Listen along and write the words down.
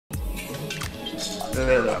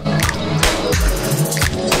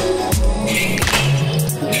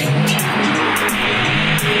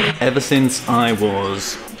Ever since I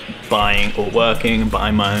was buying or working and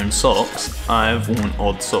buying my own socks, I've worn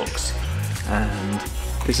odd socks. And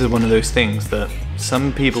this is one of those things that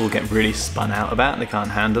some people get really spun out about, they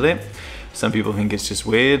can't handle it. Some people think it's just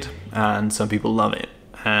weird, and some people love it.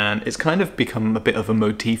 And it's kind of become a bit of a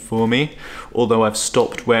motif for me, although I've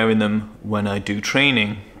stopped wearing them when I do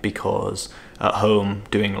training, because at home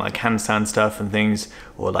doing like handstand stuff and things,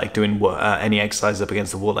 or like doing any exercise up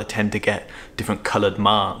against the wall, I tend to get different coloured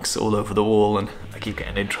marks all over the wall, and I keep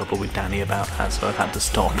getting in trouble with Danny about that, so I've had to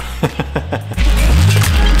stop.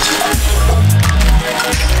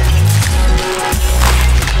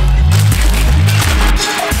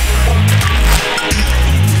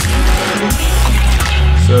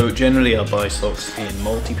 So generally I'll buy socks in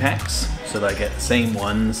multi-packs so that I get the same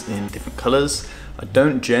ones in different colours. I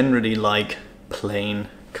don't generally like plain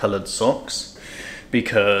coloured socks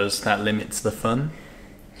because that limits the fun.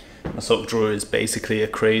 My sock drawer is basically a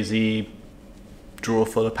crazy drawer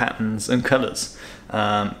full of patterns and colours.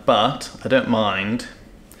 But I don't mind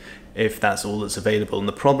if that's all that's available. And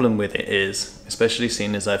the problem with it is, especially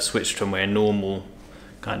seeing as I've switched from wearing normal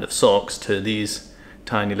kind of socks to these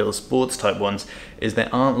tiny little sports type ones, is there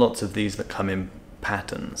aren't lots of these that come in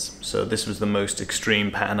patterns. So this was the most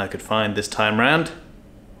extreme pattern I could find this time round.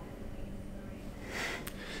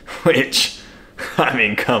 Which, I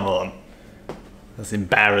mean, come on. That's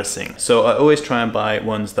embarrassing. So I always try and buy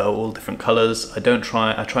ones that are all different colours. I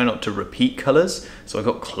try not to repeat colours. So I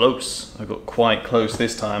got close. I got quite close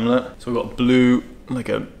this time, look. So I got blue, like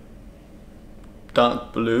a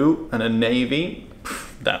dark blue and a navy.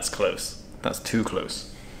 That's close. That's too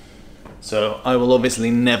close. So I will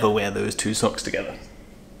obviously never wear those two socks together.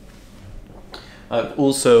 I've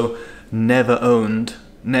also never owned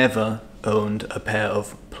a pair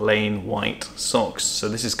of plain white socks. So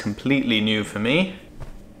this is completely new for me.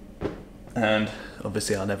 And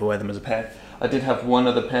obviously I'll never wear them as a pair. I did have one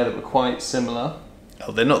other pair that were quite similar.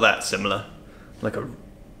 Oh, they're not that similar. Like a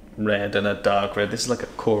red and a dark red. This is like a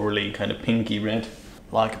corally kind of pinky red.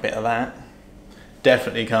 Like a bit of that.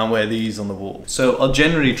 Definitely can't wear these on the wall. So I'll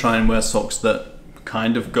generally try and wear socks that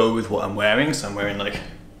kind of go with what I'm wearing. So I'm wearing like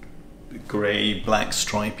grey, black,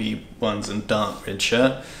 stripy ones and dark red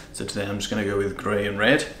shirt. So today I'm just gonna go with grey and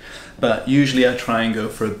red. But usually I try and go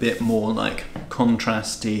for a bit more like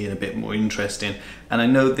contrasty and a bit more interesting. And I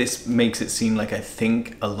know this makes it seem like I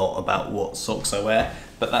think a lot about what socks I wear,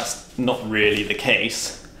 but that's not really the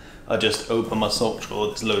case. I just open my sock drawer,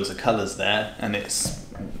 there's loads of colours there, and it's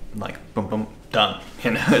like boom, boom, done.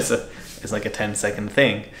 You know, it's like a 10-second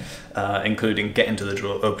thing, including getting to the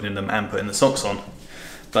drawer, opening them and putting the socks on.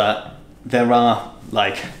 But there are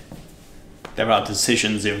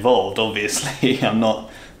decisions involved, obviously. I'm not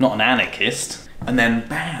an anarchist. And then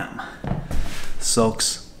bam,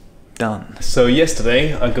 socks done. So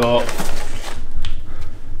yesterday I got,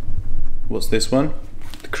 what's this one?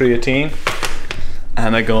 The creatine.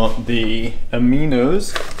 And I got the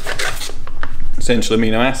aminos, essential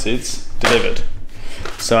amino acids, delivered.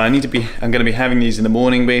 So I'm going to be having these in the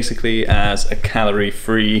morning basically as a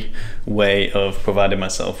calorie-free way of providing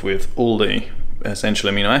myself with all the essential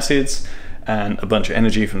amino acids and a bunch of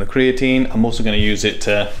energy from the creatine. I'm also going to use it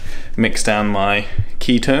to mix down my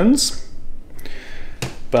ketones,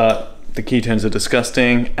 but the ketones are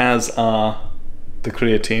disgusting, as are the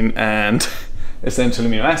creatine and essential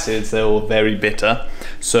amino acids. They're all very bitter.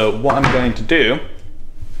 So what I'm going to do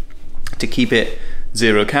to keep it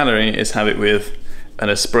 0 calorie is have it with an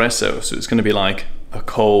espresso. So it's going to be like a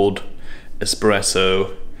cold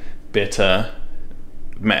espresso bitter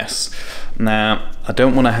mess. Now I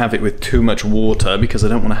don't want to have it with too much water because I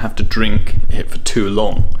don't want to have to drink it for too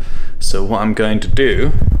long. So what I'm going to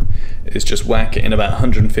do is just whack it in about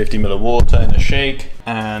 150 ml of water in a shake,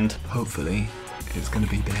 and hopefully it's going to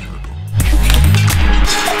be bearable.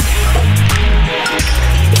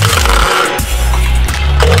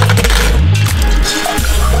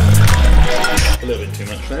 A little bit too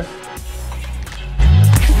much there.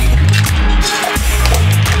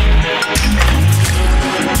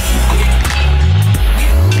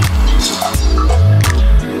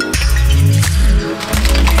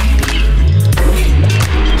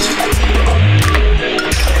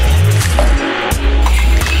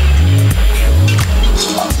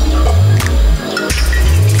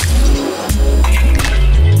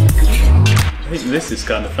 I think this is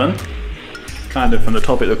kind of fun. Kind of from the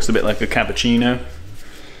top it looks a bit like a cappuccino.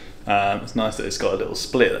 It's nice that it's got a little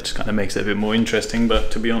split that just kind of makes it a bit more interesting, but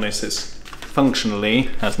to be honest it's functionally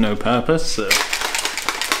has no purpose, so give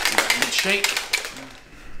that a good shake.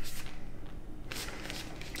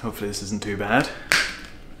 Hopefully this isn't too bad.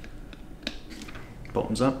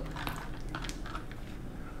 Bottoms up.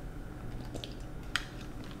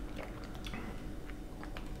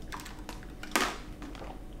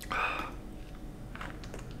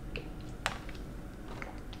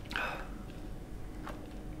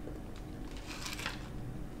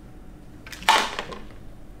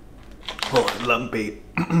 Oh, lumpy.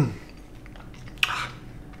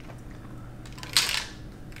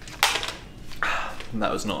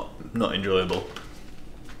 That was not enjoyable.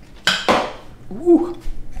 Ooh.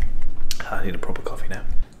 I need a proper coffee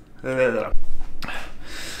now.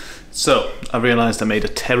 So, I realised I made a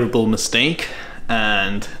terrible mistake,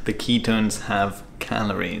 and the ketones have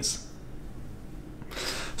calories.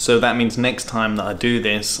 So that means next time that I do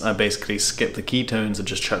this, I basically skip the ketones and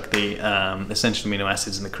just chuck the essential amino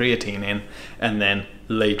acids and the creatine in, and then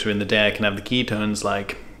later in the day I can have the ketones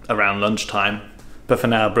like around lunchtime. But for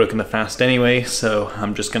now I've broken the fast anyway, so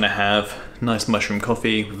I'm just gonna have nice mushroom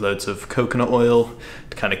coffee with loads of coconut oil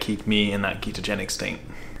to kind of keep me in that ketogenic state.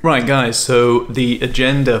 Right guys, so the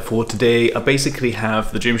agenda for today, I basically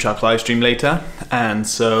have the Gymshark live stream later, and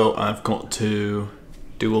so I've got to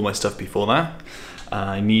do all my stuff before that.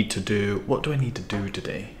 I need to do, what do I need to do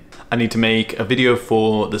today? I need to make a video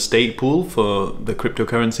for the stake pool for the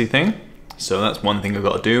cryptocurrency thing. So that's one thing I've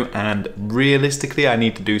got to do, and realistically I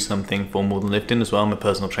need to do something for More Than Lifting as well, my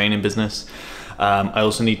personal training business. I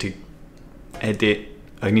also need to edit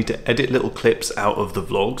little clips out of the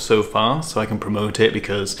vlog so far so I can promote it,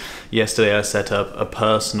 because yesterday I set up a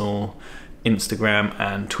personal Instagram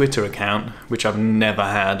and Twitter account, which I've never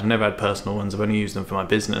had. I've never had personal ones, I've only used them for my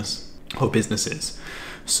business or businesses.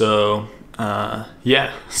 So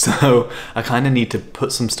yeah, so I kind of need to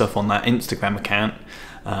put some stuff on that Instagram account.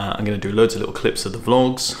 I'm going to do loads of little clips of the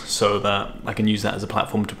vlogs so that I can use that as a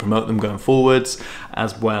platform to promote them going forwards,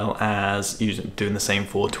 as well as doing the same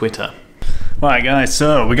for Twitter. Right guys,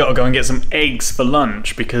 so we got to go and get some eggs for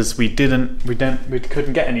lunch, because we couldn't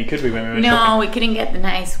get any, could we, when we were shopping? No, we couldn't get the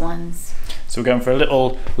nice ones. So we're going for a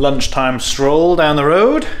little lunchtime stroll down the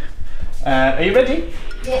road. Are you ready?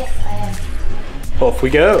 Yes, I am. Off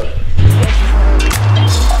we go.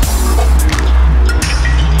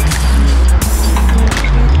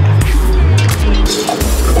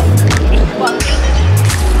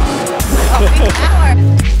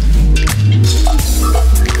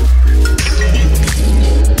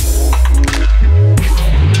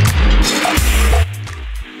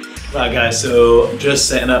 Right guys, so just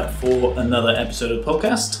setting up for another episode of the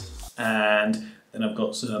podcast, and then I've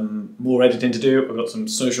got some more editing to do, I've got some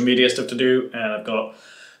social media stuff to do, and I've got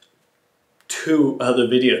 2 other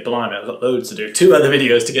videos, blimey, I've got loads to do, 2 other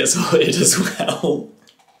videos to get sorted as well.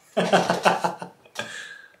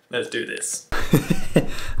 Let's do this.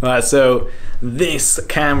 Right, so this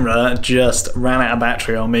camera just ran out of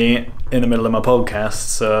battery on me in the middle of my podcast,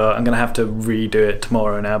 so I'm gonna have to redo it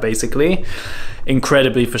tomorrow now, basically.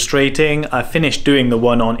 Incredibly frustrating. I finished doing the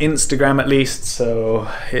one on Instagram at least, so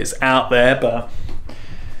it's out there, but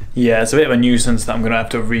yeah, it's a bit of a nuisance that I'm gonna have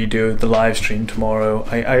to redo the live stream tomorrow.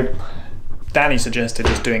 Danny suggested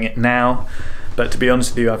just doing it now, but to be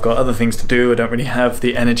honest with you, I've got other things to do. I don't really have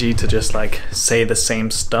the energy to just like say the same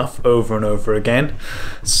stuff over and over again.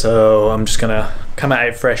 So I'm just gonna come at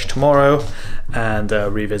it fresh tomorrow and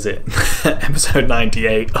revisit episode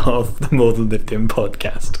 98 of the More Than Lifting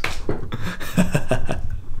podcast.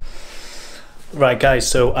 Right guys,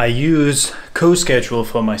 so I use CoSchedule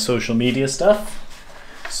for my social media stuff.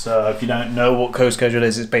 So if you don't know what CoSchedule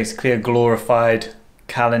is, it's basically a glorified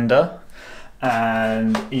calendar.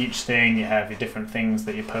 And each thing, you have your different things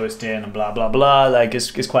that you post in and blah blah blah, like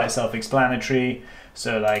it's quite self-explanatory.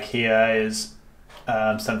 So like here is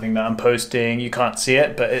something that I'm posting. You can't see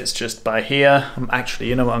it, but it's just by here. Actually,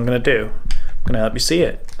 you know what I'm gonna do? I'm gonna help you see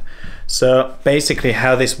it. So basically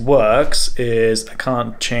how this works is, I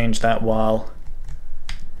can't change that while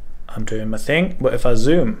I'm doing my thing. What if I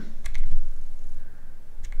zoom?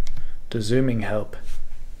 Does zooming help?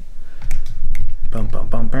 Bum, bum,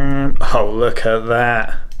 bum, bum. Oh, look at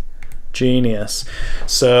that. Genius.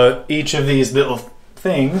 So each of these little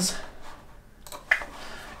things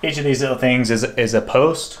is a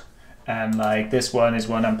post, and like this one is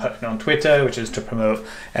one I'm putting on Twitter, which is to promote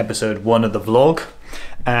episode 1 of the vlog.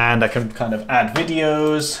 And I can kind of add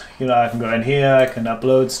videos, you know, I can go in here, I can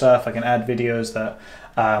upload stuff, I can add videos that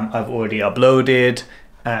I've already uploaded,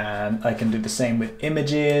 and I can do the same with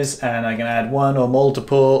images, and I can add one or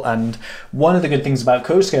multiple. And one of the good things about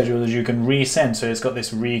CoSchedule is you can resend, so it's got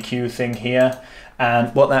this re-queue thing here,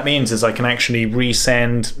 and what that means is I can actually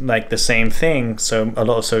resend like the same thing. So a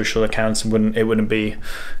lot of social accounts it wouldn't be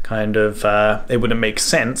kind of it wouldn't make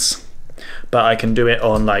sense but I can do it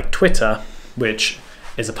on like Twitter, which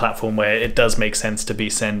is a platform where it does make sense to be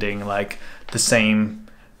sending like the same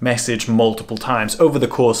message multiple times over the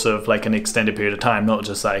course of like an extended period of time, not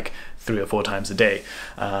just like 3 or 4 times a day.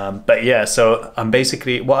 But yeah, so I'm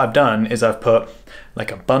basically, what I've done is I've put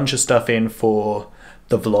like a bunch of stuff in for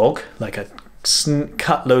the vlog, like I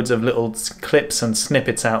cut loads of little clips and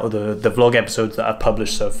snippets out of the vlog episodes that I've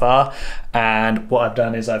published so far, and what I've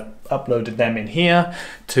done is I've uploaded them in here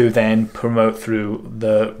to then promote through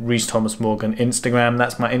the Rhys Thomas Morgan Instagram.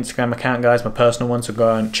 That's my Instagram account, guys, my personal one, so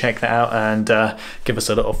go and check that out and give us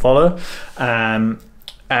a little follow, and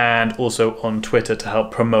also on Twitter to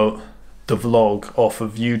help promote the vlog off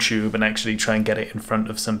of YouTube and actually try and get it in front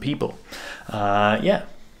of some people. Yeah,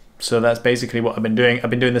 so that's basically what I've been doing.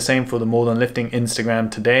 I've been doing the same for the More Than Lifting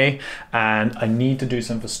Instagram today, and I need to do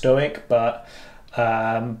some for Stoic, but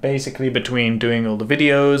basically between doing all the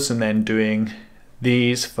videos and then doing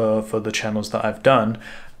these for the channels that I've done,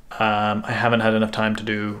 I haven't had enough time to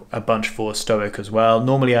do a bunch for Stoic as well.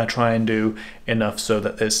 Normally I try and do enough so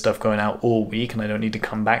that there's stuff going out all week and I don't need to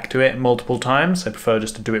come back to it multiple times. I prefer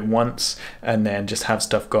just to do it once and then just have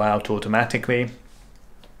stuff go out automatically.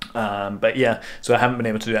 But yeah, so I haven't been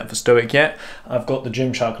able to do that for Stoic yet. I've got the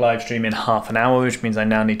Gymshark live stream in half an hour, which means I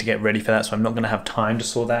now need to get ready for that, so I'm not going to have time to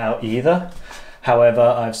sort that out either. However,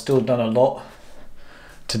 I've still done a lot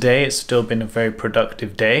today. It's still been a very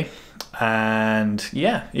productive day, and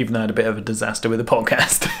yeah, even though I had a bit of a disaster with the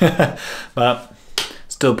podcast, but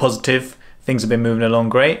still positive. Things have been moving along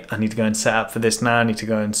great. I need to go and set up for this now. I need to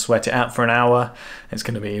go and sweat it out for an hour. It's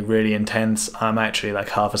going to be really intense. I'm actually like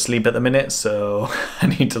half asleep at the minute, so I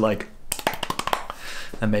need to like,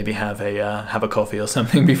 and maybe have a coffee or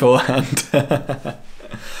something beforehand.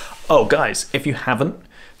 Oh guys, if you haven't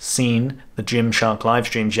seen the Gymshark live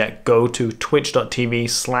streams yet, go to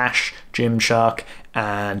twitch.tv/Gymshark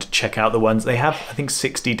and check out the ones. They have, I think,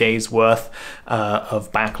 60 days worth of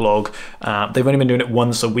backlog. They've only been doing it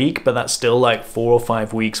once a week, but that's still like 4 or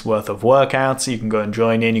 5 weeks worth of workouts. So you can go and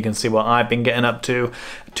join in. You can see what I've been getting up to.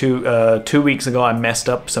 2 weeks ago, I messed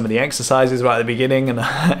up some of the exercises right at the beginning, and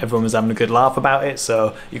everyone was having a good laugh about it.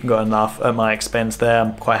 So you can go and laugh at my expense there.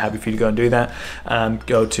 I'm quite happy for you to go and do that.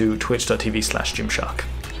 Go to twitch.tv/Gymshark.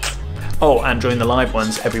 Oh, and join the live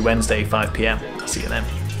ones every Wednesday, 5 PM. I'll see you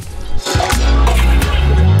then.